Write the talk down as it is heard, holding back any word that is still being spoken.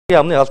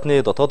Амны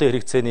хаалтны дотоодын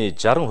хэрэгцээний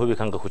 60%-ийг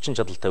хангах хүчин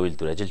чадалтай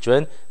үйлдвэр ажиллаж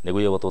байна. Нэг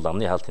үе бодвол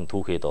амны хаалтын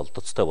түүхийд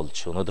олдоцтой болж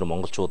өнөөдөр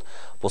монголчууд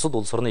бусад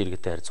улс орны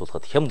иргэдтэй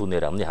харьцуулахад хямд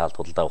үнээр амны хаалт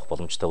худалдаа авах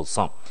боломжтой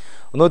болсон.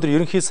 Өнөөдөр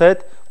ерөнхий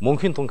сайд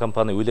Мөнхийн тун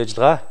компани үйл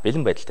ажиллагаа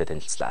бэлэн байдалтай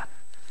танилцлаа.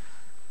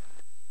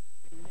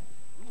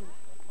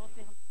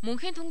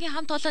 Мөнхийн тунгийн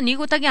хамт олон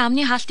нэг удаагийн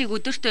амны хаалтыг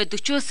өдөрт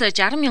 40-оос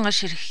 60 мянган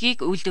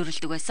ширхгийг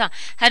үйлдвэрлэдэг байсан.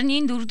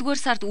 Харин энэ 4-р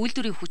сард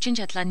үйлдвэрийн хүчин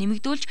чадлаа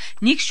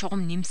нэмэгдүүлж нэг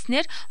шугам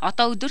нэмснээр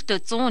одоо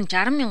өдөрт 160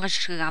 мянган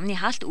ширхэг амны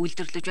хаалт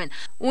үйлдвэрлэж байна.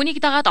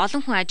 Үүнийг дагаад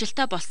олон хүн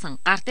ажилтаа болсон.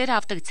 Гар дээр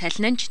авдаг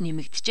цалин нь ч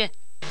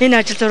нэмэгдэжээ.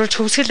 Энэ ажил зориулж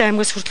Хөвсгөл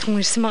аймагаас хүртэл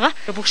хүн ирсэн байгаа.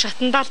 Бүх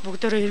шатандаа л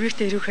бүгдөө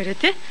эрвэхтэй ирүүхээрээ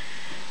тий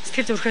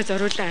сэтгэл зүрхээ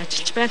зориулан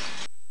ажиллаж байна.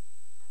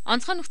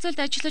 Онцгой нөхцөлд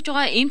ажиллаж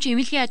байгаа эмч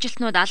эмнэлгийн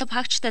ажилтнууд алба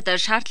хаагчдад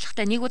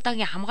шаардлагатай нэг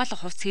удаагийн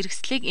хамгаалах хувцас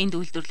хэрэгслийг энд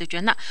үйлдвэрлэж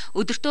байна.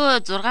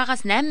 Өдөртөө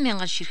 6-аас 8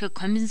 мянган ширхэг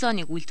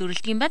комбинезоныг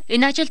үйлдвэрлэдэг юм байна.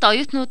 Энэ ажилд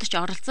оюутнууд ч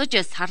оролцож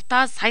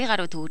сардаа сая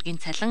гаруй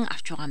төгрөгийн цалин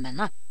авч байгаа юм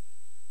байна.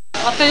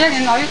 Одоо яг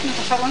энэ оюутнууд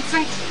болохоор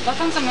үндсэн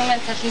 700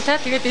 мянган цалинтай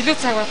тэгээд илүү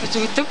цаг болгож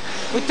өгдөг.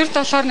 Өдөрт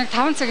болохоор нэг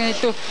 5 цагийн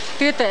илүү.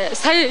 Тэгээд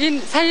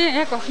сая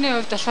яг охины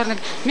хувьд болохоор нэг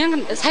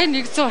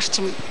 1100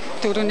 орчим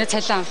төгрөгний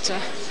цалин авч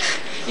байгаа.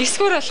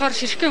 Эсгүүр болохоор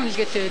ширхгийн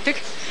үнэлгээтэй байдаг.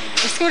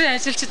 Эсгүүрийн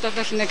ажилчид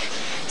бол нэг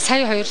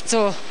сая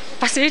 200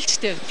 бас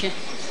ээлжтэй байдаг.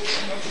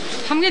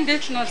 Хамгийн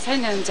дээд нь бол сая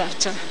 800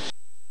 авч байгаа.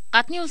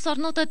 Гадны улс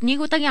орнуудад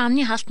нэг удаагийн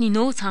амны хаалтны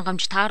нөөц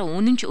хангамж таар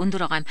үнэнч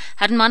өндөр байгаа юм.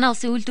 Харин манай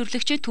улсын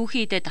үйлдвэрлэгчид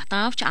түүхийн идэ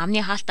татан авч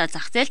амны хаалтаа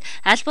зах зээлд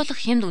аль болох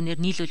хямд үнээр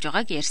нийлүүлж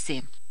байгааг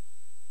ярьсан юм.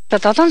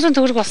 700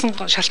 төгрөг болсон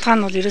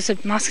шалтгаан нь бол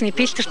ерөөсөө маскны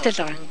фильтртэй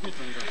л байгаа.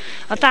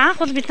 Одоо анх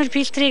бол бид нар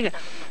фильтрийг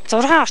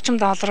 6 орчим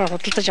доллараар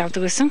худалдаж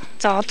авдаг байсан.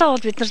 За одоо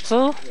бол бид нар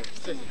 100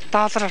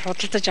 доллараар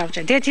худалдаж авч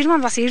байна. Тэгээд тэр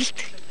маань бас эрэлт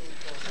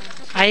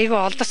айгүй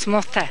олдоц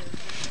муутай.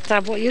 За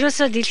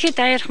ерөөсөө дэлхийд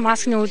даяарх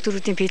маскны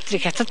үйлдвэрүүдийн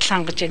фильтрийг хятад л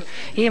хангаж байна.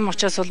 Ийм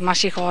учраас бол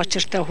маш их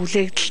очиртой,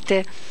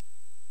 хүлээгдэлтэй.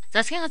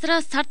 Засгийн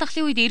газраас цар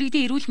тахлын үед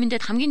иргэдийн эрүүл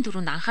мэндэд хамгийн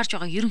түрүүнд анхаарч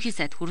байгаа ерөнхий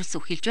сайд хүрэлцэн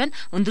ухилж байна.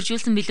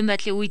 Өндөржүүлсэн бэлэн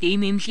байдлын үед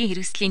эмнэлгийн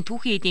хэрэгслийн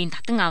түүхийн эдийн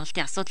татан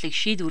авалтын асуудлыг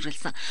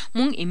шийдвэрлсэн.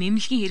 Мөн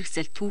эмнэлгийн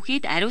хэрэгсэл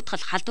түүхийд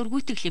ариутгал халдвар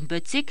гүйтгэлийн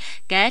бодисыг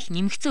гайл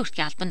нэмэгцэн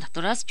өртгийн албан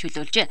татвараас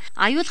чөлөөлжээ.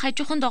 Аюул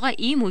хажууханд байгаа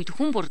ийм үед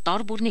хүн бүр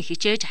дор бүрний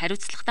хичээж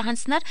хариуцлагатай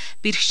хандсанаар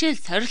бэрхшээл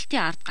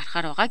сорилтын ард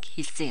гарахаар байгааг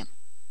хэлсэн юм.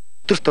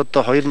 Өдөрт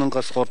одоо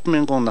 2000-аас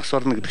 3000 хүн нас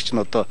орно гэдэг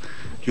чинь одоо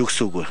юу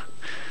гэсэн үг вэ?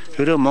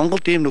 Хэрэв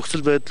Монголд ийм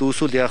нөхцөл байдал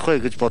үүсвэл яах вэ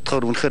гэж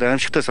бодохоор үнэхээр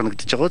аимшигтай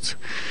санагдаж байгаа биз.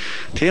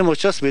 Тийм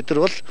учраас бид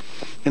нар бол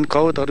энэ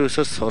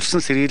COVID-19-оос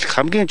орсон сэргийлэх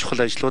хамгийн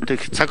чухал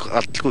ажлуудыг цаг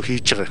алдалгүй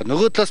хийж байгаа.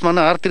 Нөгөө талаас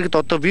манай ард иргэд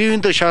одоо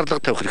биеиндээ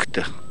шаардлага тавих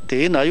хэрэгтэй.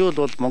 Тэгээ энэ аюул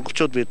бол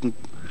монголчууд бидэнд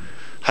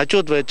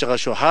хажууд байж байгаа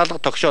шүү. Хаалга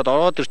тогшоод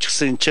ороод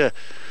ирчихсэн энэ ч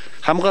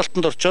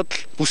хамгаалтанд орчоод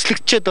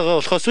бүслэгчээд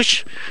байгаа болохоос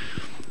биш.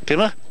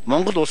 Тийм ээ?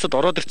 Монгол улсад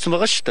ороод ирсэн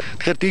байгаа шүү дээ.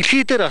 Тэгэхээр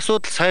дэлхий дээр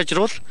асуудал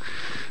сайжруул,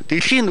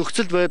 дэлхийн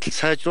нөхцөл байдал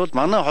сайжруул,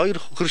 манай хоёр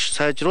хөрш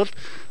сайжруул,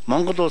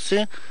 Монгол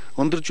улсын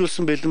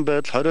өндөржүүлсэн бэлэн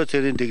байдал 20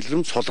 цэрийн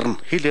дэглэм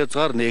сулрна. Хил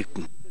хязгаар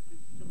нээгдэнэ.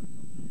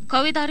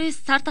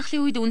 COVID-19 цар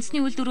тахлын үед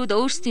үндэсний үйлдвэрүүд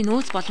өөрсдийн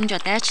нөөц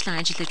боломжоо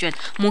дайчлан ажиллаж байна.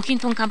 Мөнхийн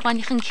тун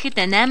компанийн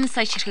гэхэд 8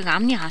 сая ширхэг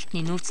амны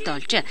хаалтны нөөцтэй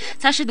олжээ.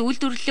 Цаашид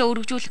үйлдвэрлэлээ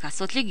өргөжүүлэх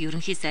асуудлыг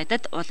ерөнхий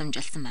сайдад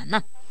уламжилсан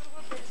байна.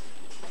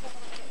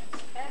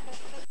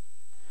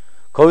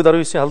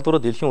 COVID-19 халдвараа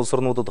дэлхийн улс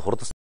орнуудад хурдан